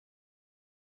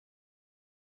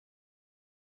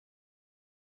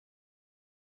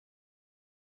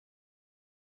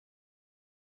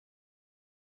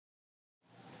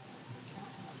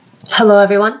Hello,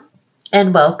 everyone,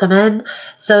 and welcome in.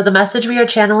 So the message we are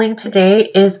channeling today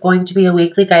is going to be a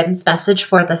weekly guidance message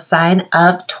for the sign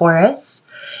of Taurus.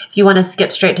 If you want to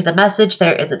skip straight to the message,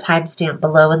 there is a timestamp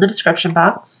below in the description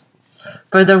box.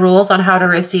 For the rules on how to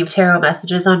receive tarot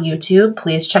messages on YouTube,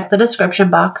 please check the description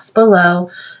box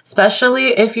below,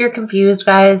 especially if you're confused,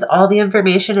 guys. All the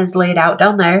information is laid out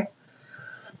down there.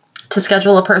 To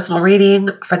schedule a personal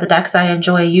reading for the decks I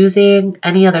enjoy using,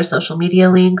 any other social media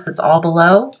links, it's all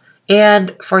below.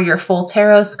 And for your full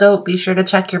tarot scope, be sure to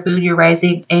check your moon, your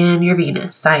rising, and your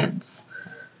Venus signs.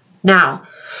 Now,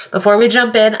 before we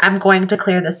jump in, I'm going to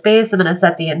clear the space. I'm going to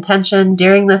set the intention.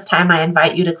 During this time, I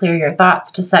invite you to clear your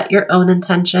thoughts, to set your own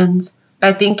intentions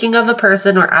by thinking of a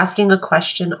person or asking a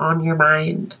question on your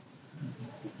mind.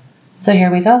 So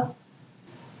here we go.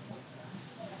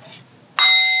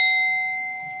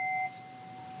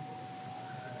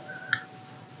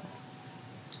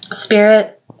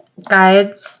 Spirit,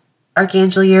 guides,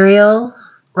 Archangel Uriel,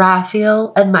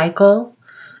 Raphael, and Michael,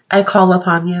 I call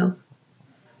upon you.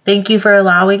 Thank you for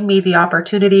allowing me the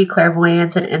opportunity,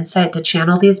 clairvoyance, and insight to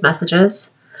channel these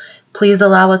messages. Please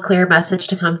allow a clear message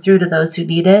to come through to those who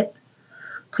need it.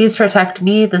 Please protect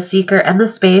me, the seeker, and the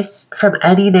space from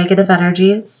any negative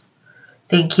energies.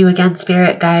 Thank you again,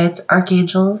 Spirit, guides,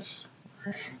 archangels.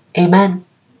 Amen.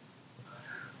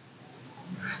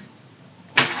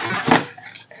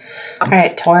 All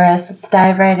right, Taurus, let's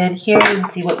dive right in here and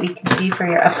see what we can see for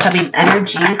your upcoming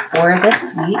energy for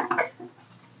this week.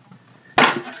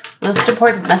 Most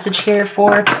important message here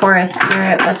for Taurus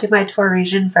Spirit. What do my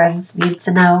Taurasian friends need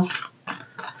to know?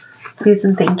 Please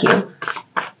and thank you.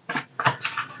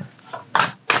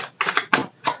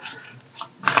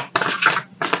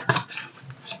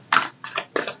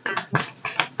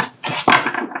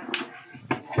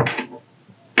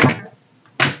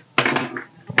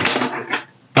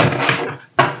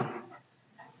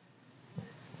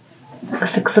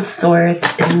 Six of Swords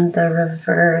in the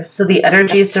reverse. So the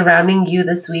energy surrounding you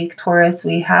this week, Taurus,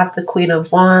 we have the Queen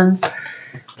of Wands,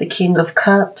 the King of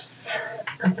Cups,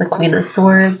 the Queen of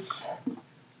Swords.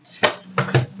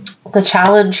 The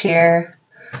challenge here,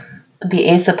 the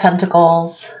Ace of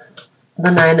Pentacles,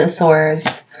 the Nine of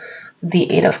Swords, the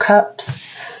Eight of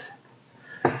Cups.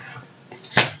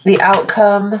 The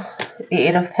outcome, the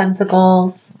Eight of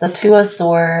Pentacles, the Two of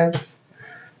Swords,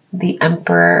 the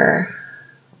Emperor.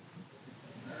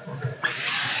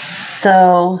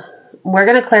 So we're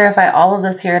going to clarify all of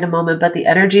this here in a moment, but the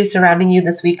energy surrounding you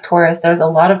this week, Taurus, there's a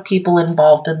lot of people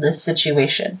involved in this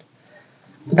situation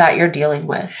that you're dealing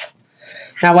with.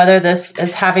 Now, whether this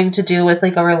is having to do with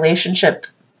like a relationship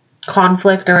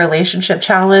conflict or relationship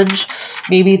challenge,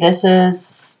 maybe this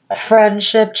is a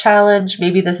friendship challenge,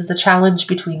 maybe this is a challenge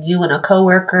between you and a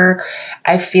coworker.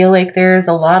 I feel like there's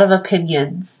a lot of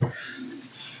opinions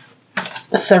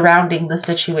surrounding the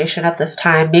situation at this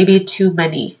time, maybe too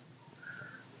many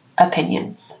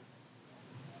opinions.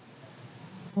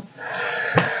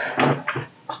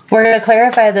 We're going to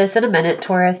clarify this in a minute,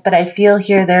 Taurus, but I feel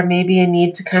here there may be a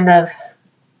need to kind of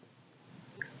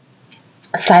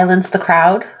silence the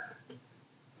crowd.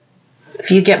 If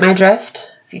you get my drift,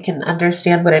 if you can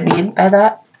understand what I mean by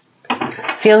that.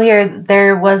 I feel here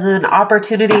there was an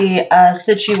opportunity, a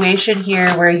situation here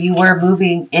where you were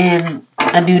moving in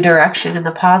a new direction, in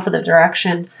a positive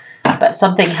direction, but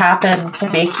something happened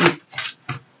to make you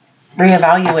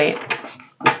reevaluate.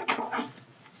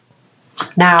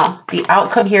 Now, the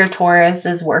outcome here, Taurus,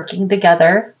 is working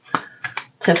together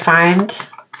to find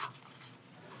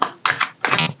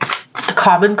a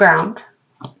common ground.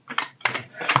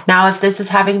 Now, if this is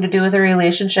having to do with a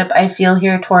relationship, I feel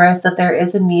here, Taurus, that there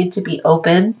is a need to be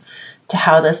open to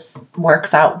how this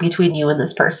works out between you and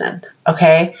this person,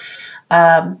 okay?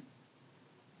 Try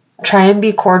and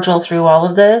be cordial through all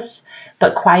of this,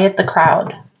 but quiet the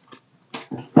crowd.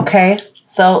 Okay,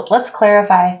 so let's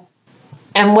clarify.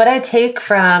 And what I take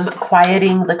from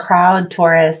quieting the crowd,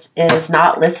 Taurus, is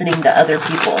not listening to other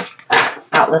people,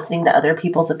 not listening to other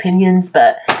people's opinions,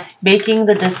 but making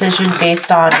the decision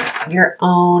based on your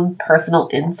own personal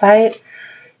insight,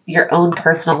 your own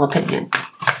personal opinion.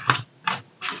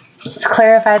 Let's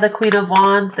clarify the Queen of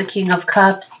Wands, the King of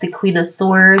Cups, the Queen of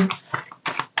Swords.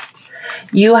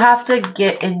 You have to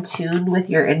get in tune with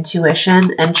your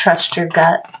intuition and trust your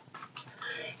gut.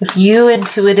 If you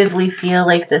intuitively feel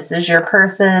like this is your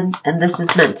person and this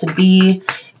is meant to be,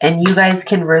 and you guys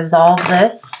can resolve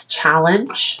this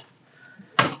challenge,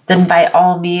 then by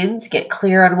all means, get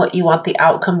clear on what you want the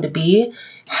outcome to be.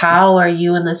 How are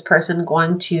you and this person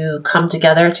going to come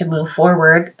together to move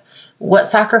forward What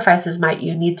sacrifices might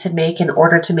you need to make in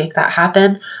order to make that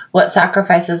happen? What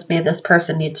sacrifices may this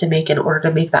person need to make in order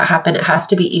to make that happen? It has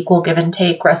to be equal give and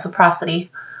take, reciprocity,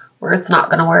 or it's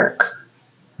not going to work.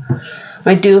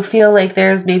 I do feel like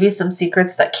there's maybe some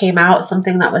secrets that came out,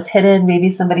 something that was hidden,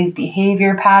 maybe somebody's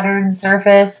behavior pattern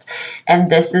surfaced, and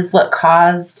this is what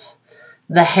caused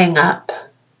the hang up.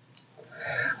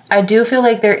 I do feel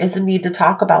like there is a need to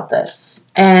talk about this,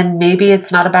 and maybe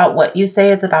it's not about what you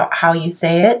say, it's about how you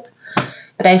say it.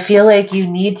 But I feel like you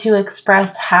need to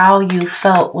express how you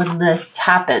felt when this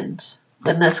happened,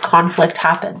 when this conflict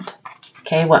happened.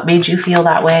 Okay, what made you feel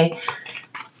that way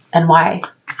and why?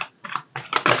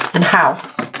 And how?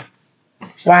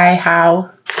 Why,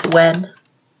 how, when?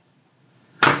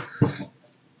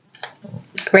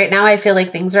 Right now I feel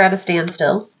like things are at a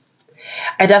standstill.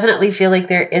 I definitely feel like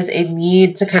there is a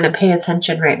need to kind of pay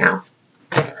attention right now.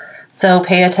 So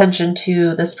pay attention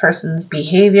to this person's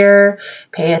behavior,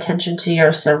 pay attention to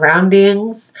your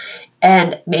surroundings,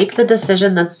 and make the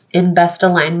decision that's in best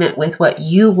alignment with what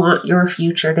you want your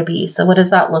future to be. So what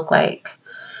does that look like?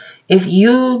 If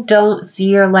you don't see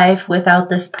your life without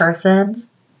this person,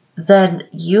 then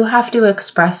you have to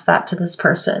express that to this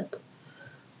person.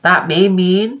 That may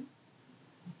mean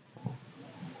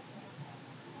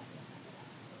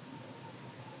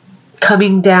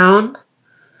coming down,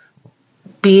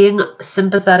 being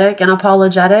sympathetic and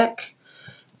apologetic,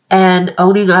 and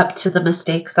owning up to the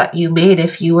mistakes that you made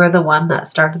if you were the one that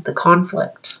started the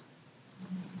conflict.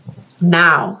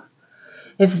 Now,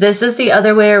 if this is the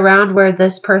other way around where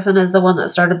this person is the one that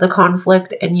started the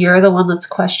conflict and you're the one that's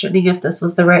questioning if this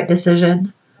was the right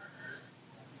decision,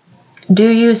 do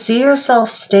you see yourself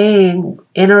staying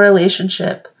in a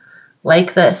relationship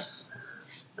like this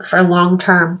for long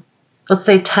term? Let's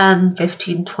say 10,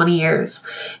 15, 20 years.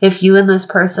 If you and this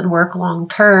person work long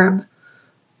term,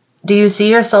 do you see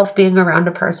yourself being around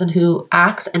a person who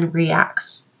acts and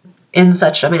reacts in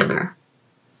such a manner?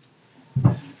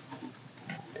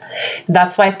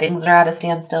 That's why things are at a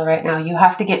standstill right now. You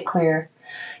have to get clear.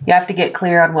 You have to get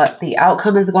clear on what the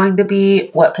outcome is going to be,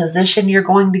 what position you're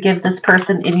going to give this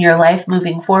person in your life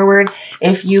moving forward.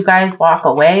 If you guys walk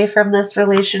away from this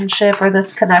relationship or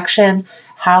this connection,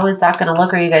 how is that going to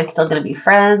look? Are you guys still going to be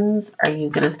friends? Are you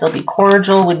going to still be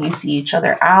cordial when you see each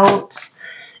other out?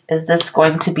 Is this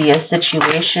going to be a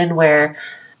situation where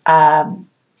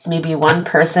maybe one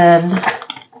person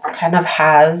kind of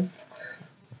has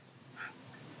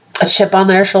a chip on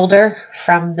their shoulder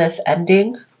from this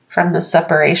ending, from the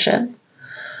separation?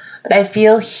 But I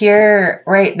feel here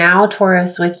right now,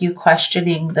 Taurus, with you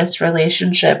questioning this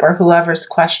relationship, or whoever's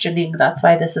questioning, that's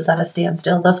why this is at a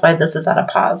standstill. That's why this is at a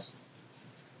pause.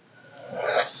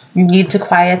 You need to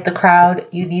quiet the crowd.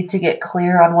 You need to get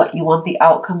clear on what you want the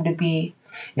outcome to be.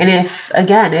 And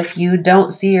if you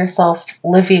don't see yourself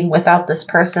living without this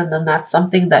person, then that's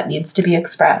something that needs to be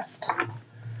expressed.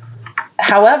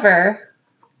 However,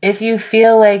 if you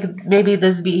feel like maybe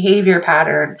this behavior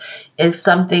pattern is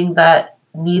something that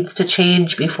needs to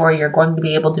change before you're going to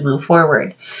be able to move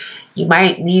forward, you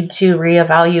might need to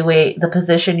reevaluate the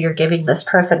position you're giving this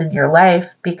person in your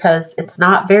life, because it's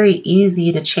not very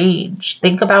easy to change.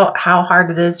 Think about how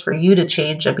hard it is for you to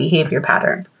change a behavior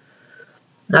pattern.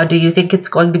 Now, do you think it's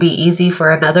going to be easy for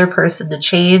another person to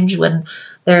change when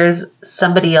there's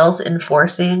somebody else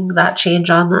enforcing that change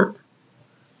on them?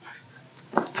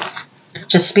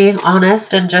 Just being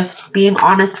honest, and just being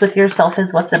honest with yourself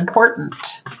is what's important.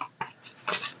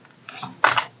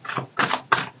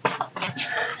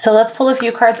 So let's pull a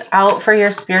few cards out for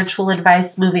your spiritual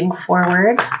advice moving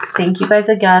forward. Thank you guys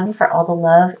again for all the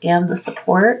love and the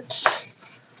support.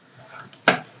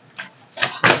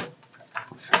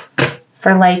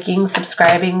 For liking,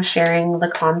 subscribing, sharing the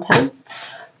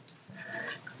content.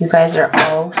 You guys are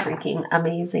all freaking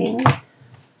amazing.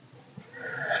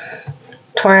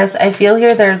 Taurus, I feel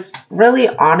here there's really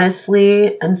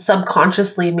honestly and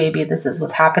subconsciously, maybe this is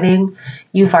what's happening.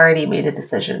 You've already made a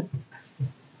decision.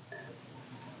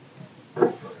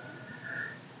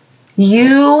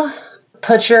 You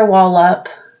put your wall up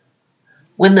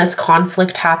when this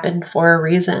conflict happened for a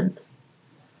reason.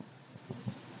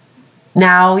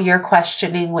 Now you're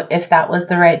questioning if that was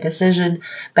the right decision,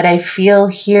 but I feel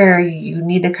here you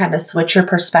need to kind of switch your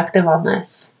perspective on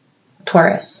this,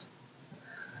 Taurus.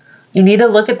 You need to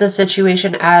look at the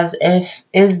situation as if,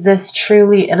 is this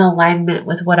truly in alignment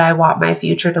with what I want my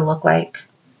future to look like?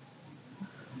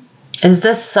 Is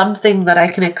this something that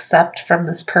I can accept from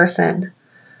this person?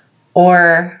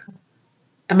 Or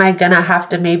am I going to have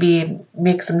to maybe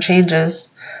make some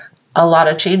changes, a lot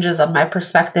of changes on my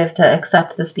perspective to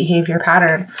accept this behavior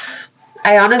pattern?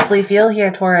 I honestly feel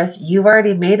here, Taurus, you've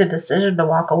already made a decision to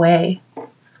walk away.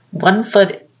 one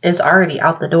foot is already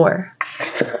out the door.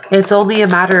 It's only a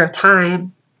matter of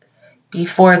time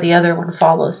before the other one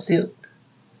follows suit.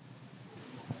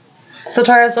 So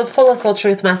Taurus, let's pull a soul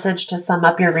truth message to sum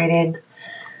up your reading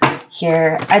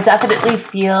here. I definitely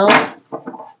feel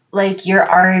like you're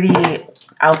already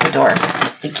out the door.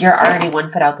 Like you're already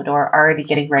one foot out the door, already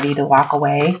getting ready to walk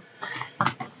away.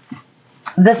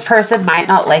 This person might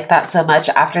not like that so much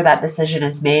after that decision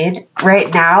is made.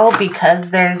 Right now, because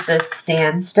there's this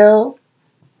standstill,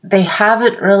 they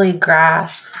haven't really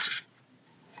grasped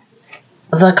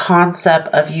the concept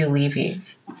of you leaving.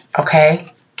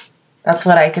 Okay? That's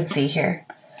what I can see here.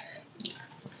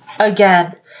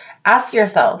 Again, ask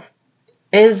yourself,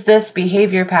 is this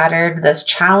behavior pattern, this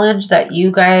challenge that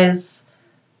you guys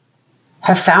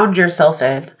have found yourself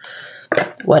in,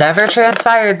 whatever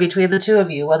transpired between the two of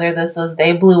you, whether this was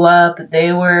they blew up,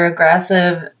 they were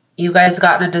aggressive, you guys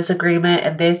got in a disagreement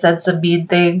and they said some mean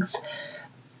things,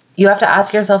 you have to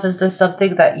ask yourself, is this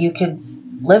something that you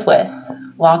can live with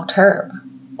long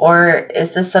term? Or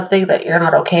is this something that you're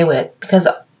not okay with? Because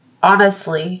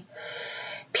honestly,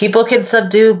 people can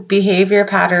subdue behavior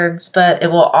patterns, but it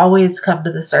will always come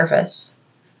to the surface.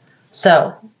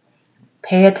 So,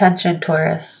 pay attention,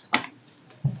 Taurus.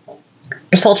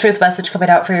 Your soul truth message coming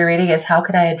out for your reading is, how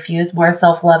can I infuse more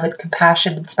self-love and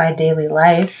compassion into my daily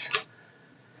life?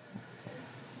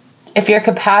 If your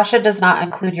compassion does not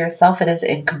include yourself, it is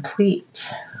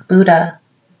incomplete. Buddha.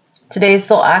 Today's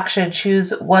soul action.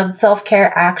 Choose one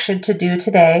self-care action to do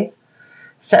today.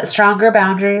 Set stronger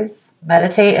boundaries.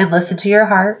 Meditate and listen to your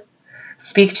heart.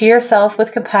 Speak to yourself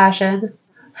with compassion.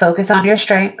 Focus on your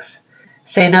strengths.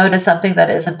 Say no to something that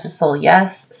isn't a soul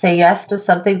yes. Say yes to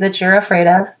something that you're afraid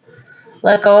of.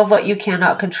 Let go of what you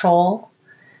cannot control.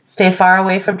 Stay far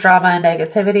away from drama and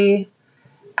negativity.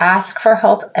 Ask for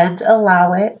help and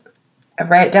allow it. And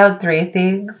write down 3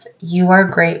 things you are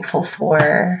grateful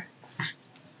for.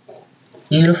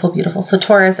 Beautiful, beautiful. So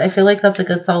Taurus, I feel like that's a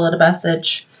good solid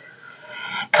message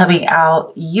coming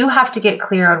out. You have to get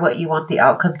clear on what you want the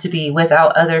outcome to be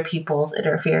without other people's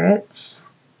interference.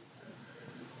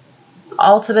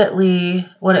 Ultimately,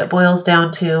 what it boils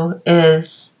down to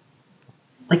is,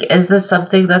 like, is this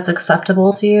something that's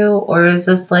acceptable to you, or is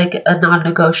this like a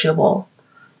non-negotiable?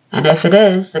 And if it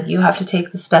is, then you have to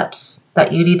take the steps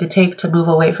that you need to take to move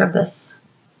away from this.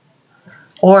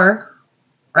 Or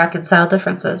reconcile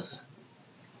differences.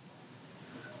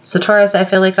 So Taurus, I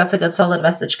feel like that's a good solid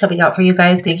message coming out for you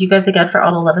guys. Thank you guys again for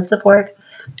all the love and support.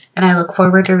 And I look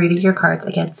forward to reading your cards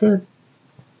again soon.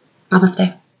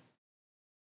 Namaste.